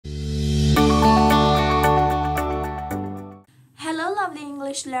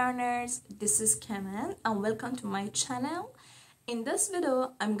English learners, this is Kamand and welcome to my channel. In this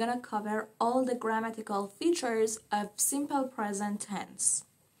video, I'm gonna cover all the grammatical features of simple present tense.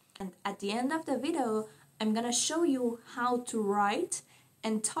 And at the end of the video, I'm gonna show you how to write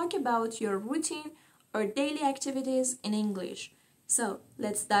and talk about your routine or daily activities in English. So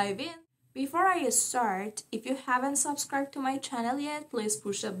let's dive in. Before I start, if you haven't subscribed to my channel yet, please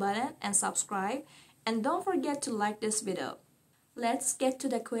push the button and subscribe. And don't forget to like this video. Let's get to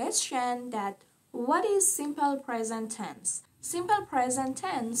the question that what is simple present tense? Simple present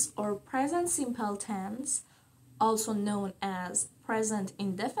tense or present simple tense, also known as present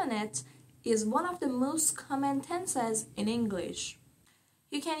indefinite, is one of the most common tenses in English.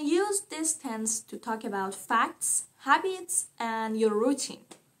 You can use this tense to talk about facts, habits, and your routine.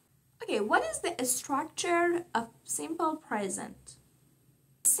 Okay, what is the structure of simple present?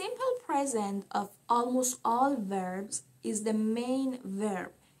 Simple present of almost all verbs is the main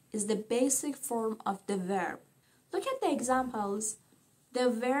verb, is the basic form of the verb. Look at the examples. The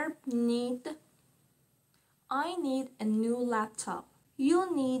verb need. I need a new laptop.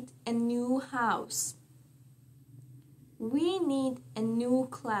 You need a new house. We need a new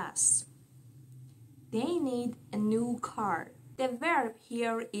class. They need a new car. The verb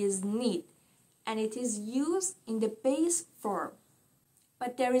here is need, and it is used in the base form.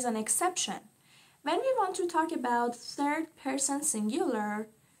 But there is an exception. When we want to talk about third person singular,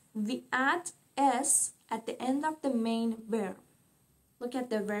 we add s at the end of the main verb. Look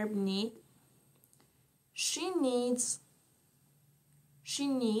at the verb need. She needs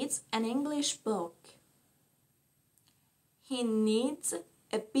an English book. He needs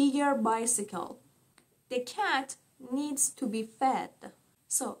a bigger bicycle. The cat needs to be fed.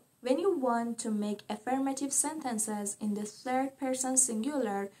 So, when you want to make affirmative sentences in the third person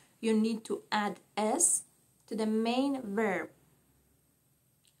singular, you need to add s to the main verb,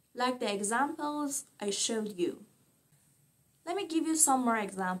 like the examples I showed you. Let me give you some more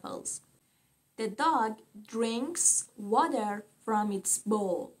examples. The dog drinks water from its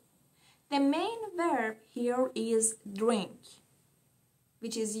bowl. The main verb here is drink,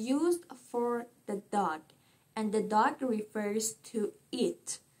 which is used for the dog, and the dog refers to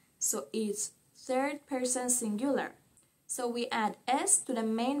it. So it's third person singular. So we add s to the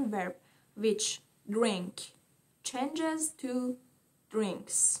main verb, which drink changes to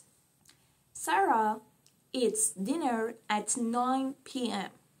drinks. Sarah eats dinner at 9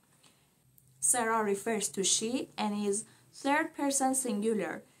 p.m. Sarah refers to she and is third person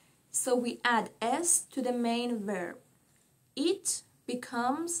singular. So we add s to the main verb. Eat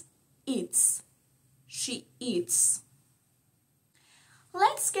becomes eats. She eats.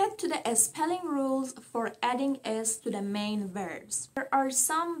 Let's get to the spelling rules for adding s to the main verbs. There are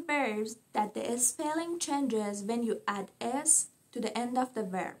some verbs that the spelling changes when you add s to the end of the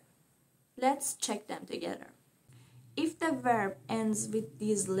verb. Let's check them together. If the verb ends with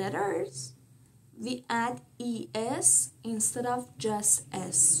these letters, we add es instead of just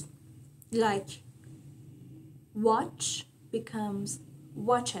s. Like watch becomes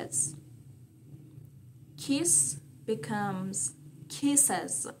watches. Kiss becomes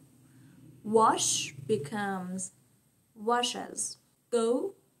kisses. Wash becomes washes.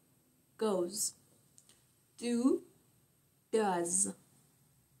 Go, goes. Do, does.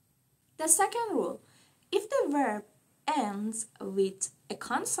 The second rule, if the verb ends with a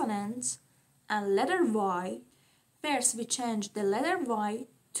consonant and letter y, first we change the letter y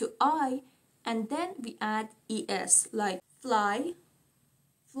to I and then we add es, like fly,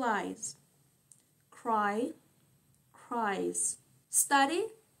 flies. Cry, cries. Study,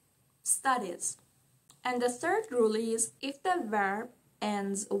 studies. And the third rule is if the verb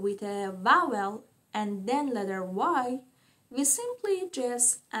ends with a vowel and then letter y, we simply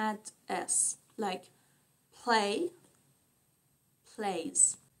just add s, like play,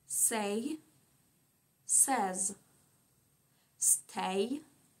 plays. Say, says. Stay,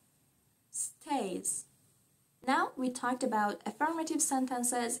 stays. Now we talked about affirmative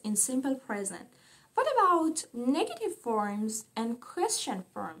sentences in simple present. What about negative forms and question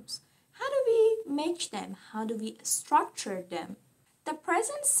forms? How do we make them? How do we structure them? The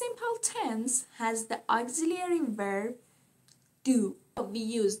present simple tense has the auxiliary verb do. We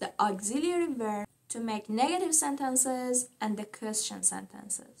use the auxiliary verb to make negative sentences and the question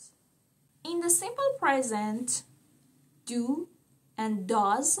sentences. In the simple present, do and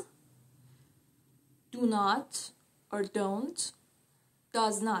does, do not or don't,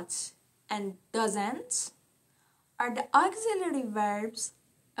 does not and doesn't are the auxiliary verbs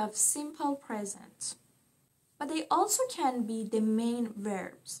of simple present. But they also can be the main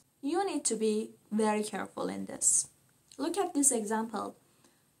verbs. You need to be very careful in this. Look at this example.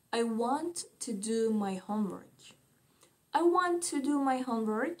 I want to do my homework. I want to do my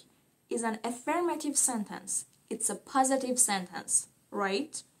homework is an affirmative sentence. It's a positive sentence,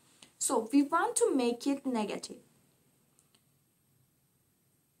 right? So we want to make it negative.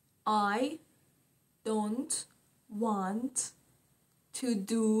 I don't want to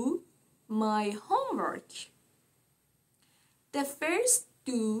do my homework. The first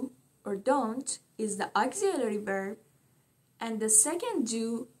do or don't is the auxiliary verb, and the second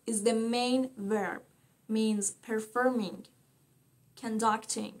do is the main verb, means performing,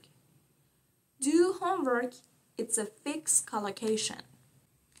 conducting. Do homework, it's a fixed collocation.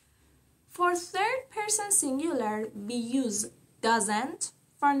 For third person singular, we use doesn't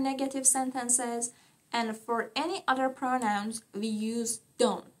for negative sentences, and for any other pronouns, we use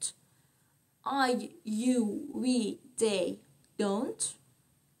don't. I, you, we, they don't.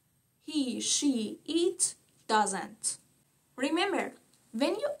 He, she, it doesn't. Remember,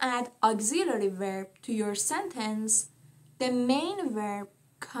 when you add auxiliary verb to your sentence, the main verb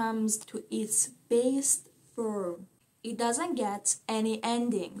comes to its base form. It doesn't get any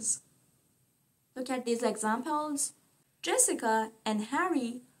endings. Look at these examples. Jessica and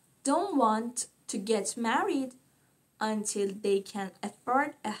Harry don't want to get married until they can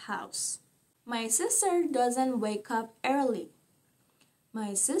afford a house. My sister doesn't wake up early.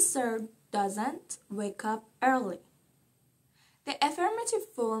 My sister doesn't wake up early. The affirmative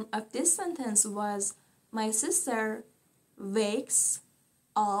form of this sentence was my sister wakes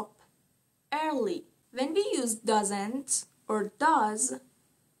up early. When we use doesn't or does,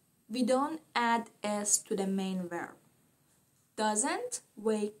 we don't add s to the main verb. Doesn't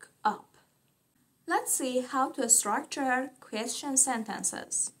wake up. Let's see how to structure question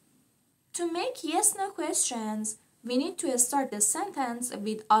sentences. To make yes-no questions, we need to start the sentence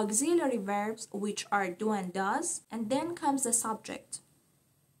with auxiliary verbs, which are do and does, and then comes the subject.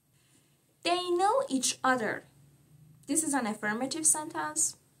 They know each other. This is an affirmative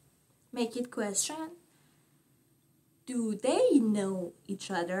sentence. Make it question. Do they know each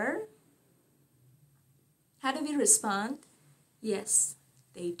other? How do we respond? Yes,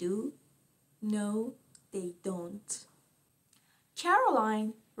 they do. No, they don't.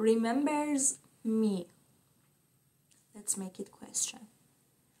 Caroline remembers me. Let's make it question.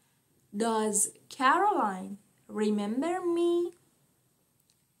 Does Caroline remember me?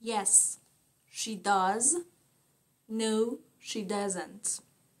 Yes, she does. No, she doesn't.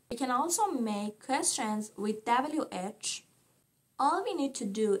 We can also make questions with WH. All we need to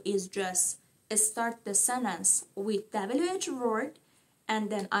do is just start the sentence with WH word and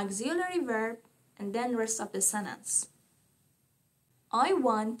then auxiliary verb and then rest of the sentence. I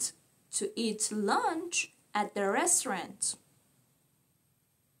want to eat lunch at the restaurant.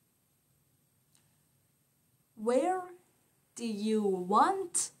 Where do you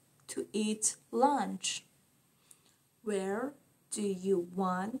want to eat lunch? Where do you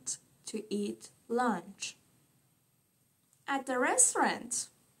want to eat lunch? At the restaurant.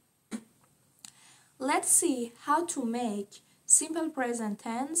 Let's see how to make simple present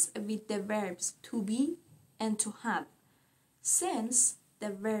tense with the verbs to be and to have. Since the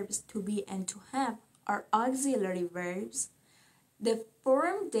verbs to be and to have are auxiliary verbs, the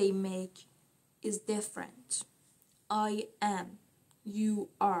form they make is different. I am, you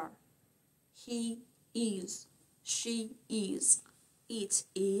are, he is, she is, it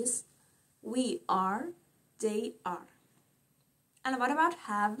is, we are, they are. And what about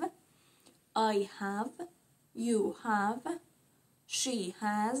have? I have, you have, she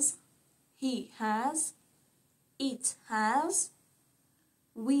has, he has, it has,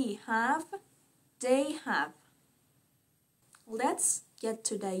 we have, they have. Let's get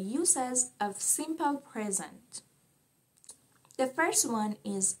to the uses of simple present. The first one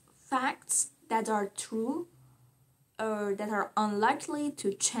is facts that are true or that are unlikely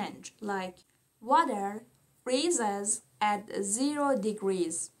to change, like water freezes at 0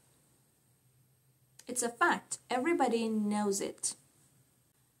 degrees. It's a fact, everybody knows it.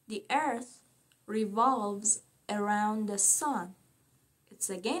 The earth revolves around the sun. It's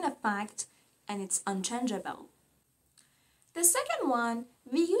again a fact and it's unchangeable. The second one,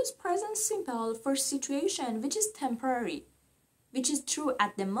 we use present simple for situation which is temporary, which is true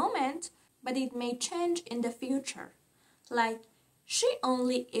at the moment, but it may change in the future. Like, she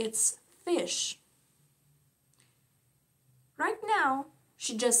only eats fish. Right now,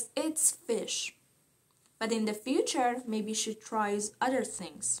 she just eats fish. But in the future, maybe she tries other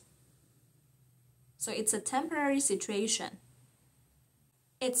things. So it's a temporary situation.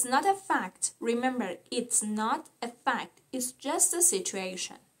 It's not a fact. Remember, it's not a fact. It's just a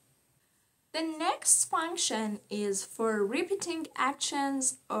situation. The next function is for repeating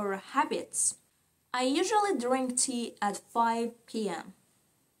actions or habits. I usually drink tea at 5 p.m.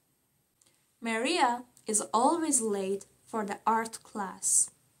 Maria is always late for the art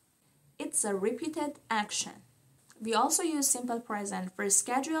class. It's a repeated action. We also use simple present for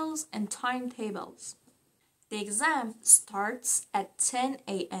schedules and timetables. The exam starts at 10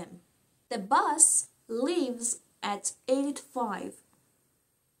 a.m. The bus leaves at 8:05.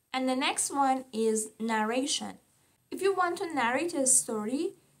 And the next one is narration. If you want to narrate a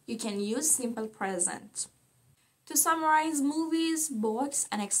story, you can use simple present. To summarize movies, books,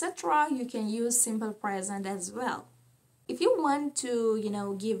 and etc., you can use simple present as well. If you want to,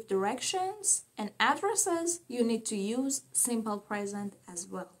 give directions and addresses, you need to use simple present as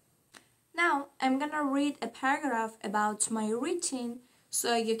well. Now, I'm gonna read a paragraph about my routine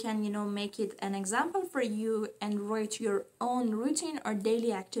so you can, make it an example for you and write your own routine or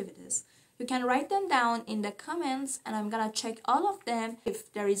daily activities. You can write them down in the comments and I'm gonna check all of them.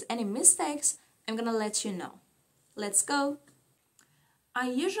 If there is any mistakes, I'm gonna let you know. Let's go. I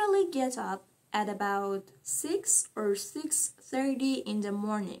usually get up at about 6 or 6:30 in the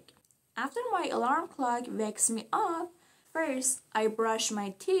morning. After my alarm clock wakes me up, first I brush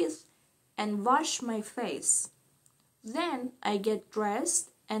my teeth and wash my face. Then I get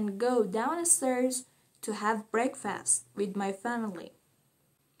dressed and go downstairs to have breakfast with my family.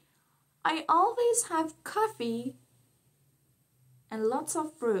 I always have coffee and lots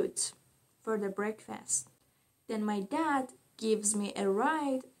of fruit for the breakfast. Then my dad gives me a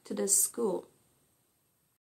ride to the school.